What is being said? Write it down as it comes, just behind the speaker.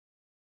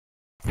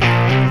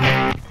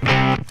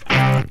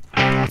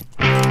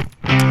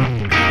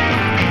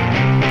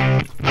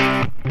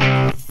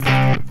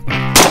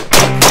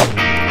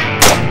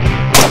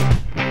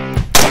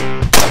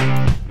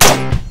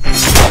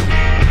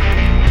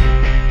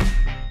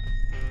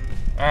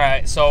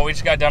So we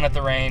just got done at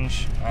the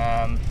range.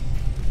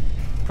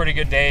 Pretty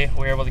good day.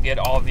 We were able to get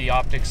all of the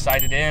optics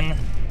sighted in,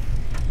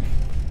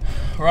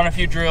 run a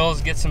few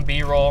drills, get some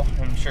B-roll.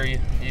 I'm sure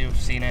you've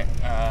seen it,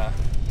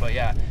 but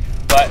yeah.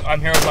 But I'm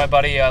here with my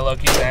buddy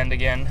Loki's End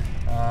again,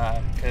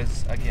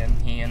 because again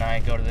he and I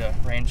go to the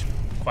range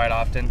quite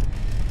often.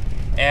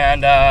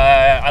 And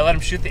I let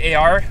him shoot the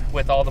AR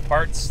with all the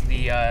parts,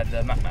 the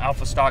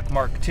Alpha Stock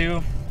Mark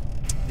II,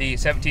 the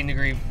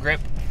 17-degree grip,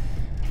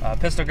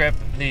 pistol grip,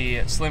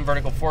 the slim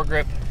vertical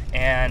foregrip,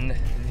 and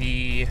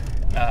the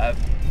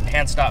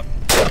hand stop.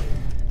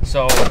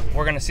 So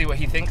we're gonna see what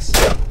he thinks.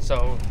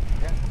 So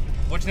yeah,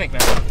 what'd you think,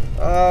 man?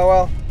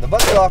 Well, the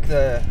butt stock,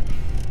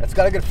 it's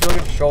got a good feel,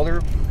 good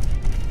shoulder.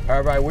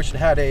 However, I wish it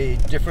had a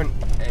different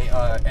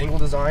angle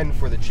design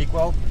for the cheek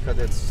well, because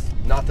it's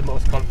not the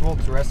most comfortable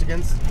to rest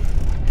against.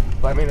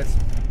 But I mean,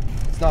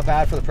 it's not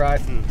bad for the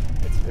price, and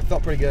it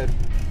felt pretty good.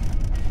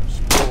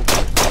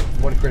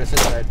 One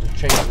criticism, I just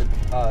changed it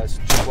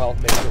cheek well,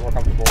 makes it more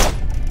comfortable.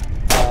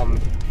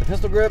 The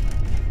pistol grip,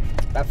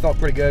 that felt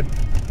pretty good.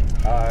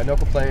 No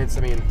complaints.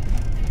 I mean,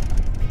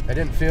 I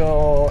didn't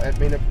feel. I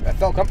mean, it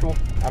felt comfortable.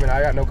 I mean,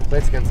 I got no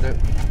complaints against it.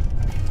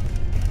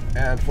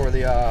 And for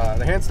the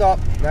hand stop,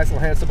 nice little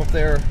hand stop up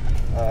there.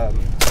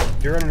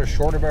 If you're running a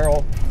shorter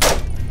barrel,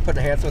 putting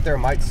a hand stop there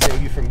might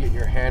save you from getting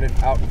your hand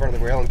out in front of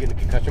the rail and getting a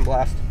concussion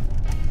blast.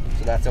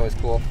 So that's always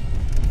cool.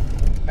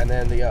 And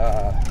then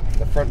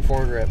the front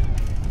foregrip,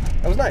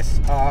 that was nice.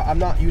 I'm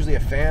not usually a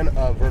fan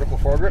of vertical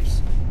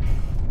foregrips,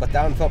 but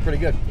that one felt pretty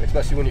good,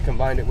 especially when you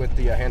combined it with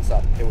the hand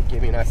stop. It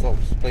gave me a nice little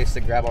place to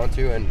grab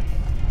onto and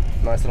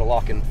nice little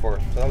lock-in for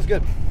it. So that was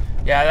good.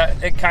 Yeah,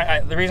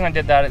 the reason I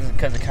did that is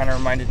because it kind of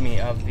reminded me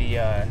of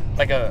the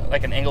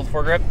like an angled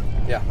foregrip.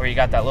 Yeah. Where you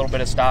got that little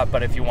bit of stop,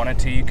 but if you wanted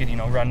to, you could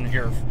run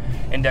your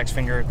index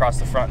finger across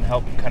the front and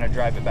help kind of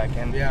drive it back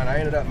in. Yeah, and I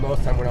ended up most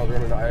of the time when I was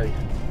running, I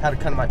had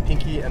kind of my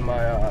pinky and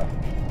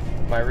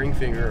my ring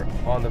finger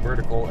on the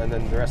vertical, and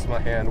then the rest of my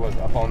hand was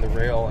up on the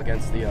rail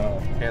against the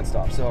hand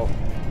stop. So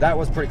that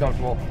was pretty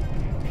comfortable.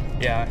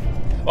 Yeah.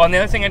 Well, and the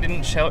other thing I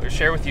didn't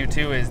share with you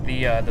too is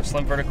the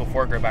slim vertical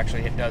foregrip.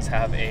 Actually, it does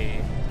have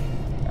a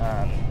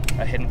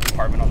hidden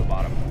compartment on the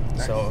bottom,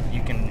 nice. So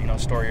you can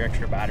store your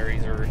extra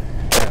batteries or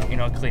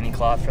cleaning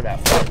cloth for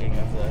that fogging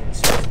of the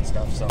seats and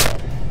stuff. So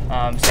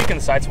speaking of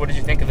the sights, what did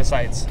you think of the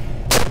sights?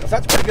 The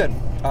sights pretty good.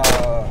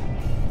 I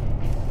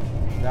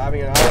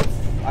mean,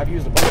 I've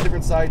used a bunch of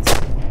different sights.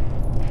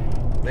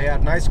 They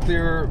had nice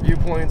clear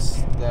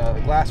viewpoints. The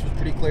glass was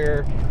pretty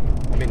clear.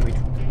 I mean,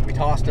 we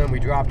tossed them, we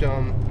dropped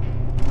them.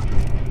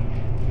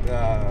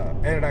 The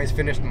anodized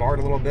finish marred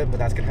a little bit, but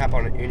that's gonna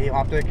happen on any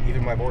optic.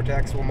 Even my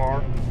Vortex will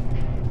mar.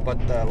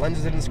 But the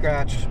lenses didn't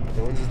scratch,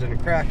 the lenses didn't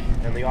crack,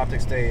 and the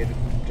optic stayed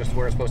just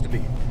where it's supposed to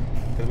be.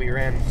 Because we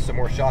ran some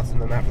more shots in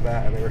them after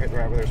that, and they were hitting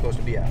right where they're supposed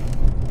to be at.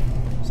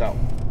 So,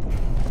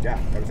 yeah,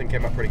 everything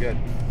came out pretty good.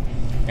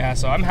 Yeah,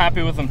 so I'm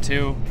happy with them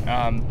too.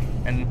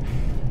 And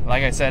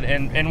like I said,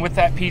 and with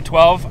that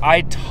P12, I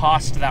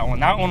tossed that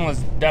one. That one was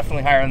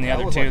definitely higher than the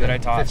other two that I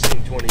tossed.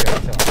 15, 20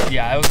 yard toss.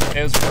 Yeah,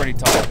 it was pretty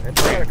tall. And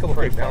she had a couple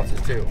of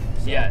bounces too.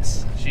 So.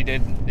 Yes, she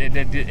did.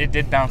 It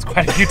did bounce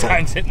quite a few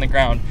times hitting the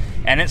ground,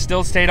 and it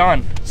still stayed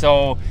on.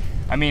 So,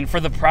 I mean, for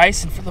the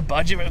price and for the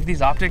budget of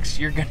these optics,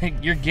 you're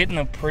getting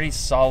a pretty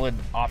solid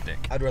optic.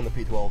 I'd run the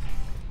P12.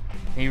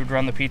 You would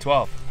run the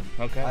P12.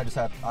 Okay. I just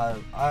have.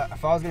 If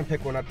I was gonna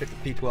pick one, I'd pick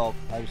the P12.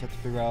 I just have to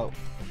figure out.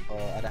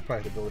 I'd probably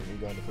have to build a new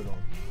gun to put it on.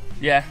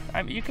 Yeah,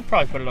 I mean, you could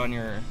probably put it on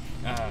your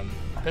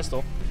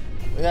pistol.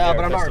 Yeah,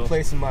 but I'm not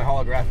replacing my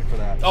holographic for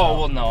that. Oh,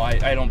 well, no,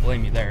 I don't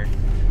blame you there.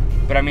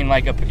 But I mean,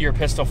 like your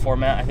pistol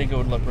format, I think it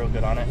would look real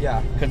good on it.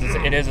 Yeah. Because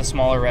it is a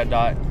smaller red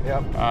dot.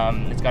 Yep.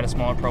 It's got a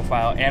smaller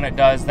profile, and it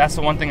does. That's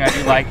the one thing I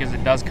do like is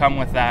it does come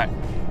with that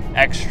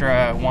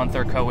extra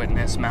 1/3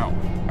 co-witness mount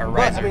or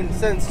riser. But I mean,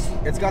 since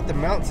it's got the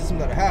mount system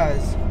that it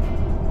has,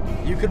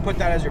 you could put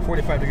that as your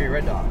 45-degree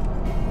red dot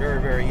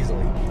very, very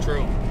easily.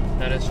 True.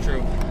 That is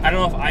true. I don't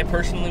know if I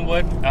personally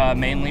would,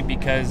 mainly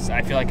because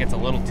I feel like it's a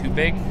little too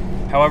big.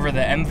 However,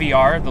 the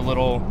MVR, the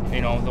little,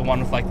 the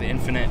one with like the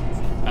infinite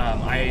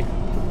eye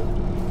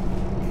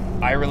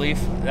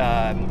relief,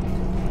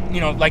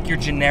 like your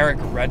generic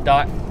red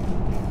dot,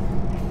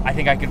 I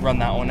think I could run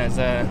that one as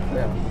a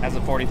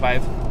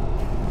 45.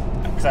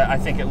 Because I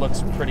think it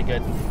looks pretty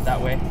good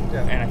that way.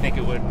 Yeah. And I think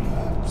it would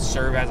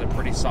serve as a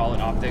pretty solid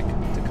optic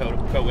to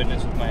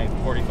co-witness with my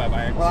 45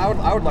 iron.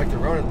 Well, I would like to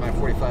run it with my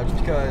 45 just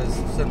because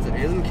since it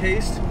is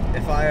encased,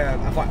 if I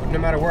no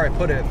matter where I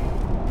put it,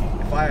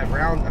 if I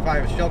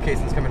have shell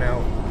casings coming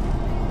out,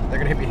 they're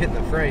gonna be hitting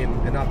the frame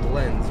and not the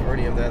lens or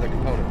any of the other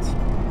components.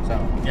 So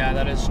yeah,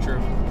 that is true.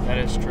 That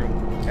is true.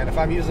 And if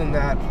I'm using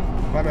that,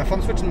 if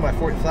I'm switching to my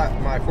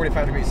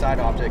 45-degree side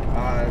optic,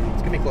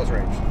 it's gonna be close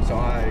range. So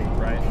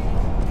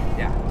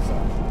Yeah. So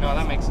No,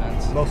 that makes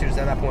sense. mostly just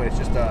at that point, it's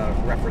just a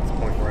reference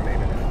point where I'm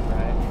aiming at.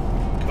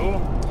 Right.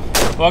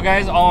 Cool. Well,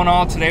 guys, all in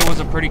all, today was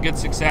a pretty good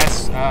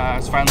success. I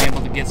was finally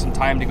able to get some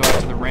time to go out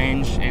to the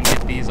range and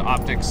get these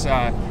optics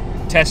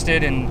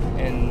tested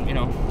and you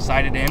know,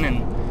 sighted in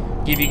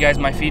and give you guys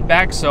my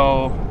feedback.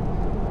 So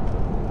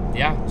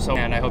yeah,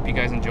 and I hope you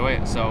guys enjoy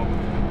it. So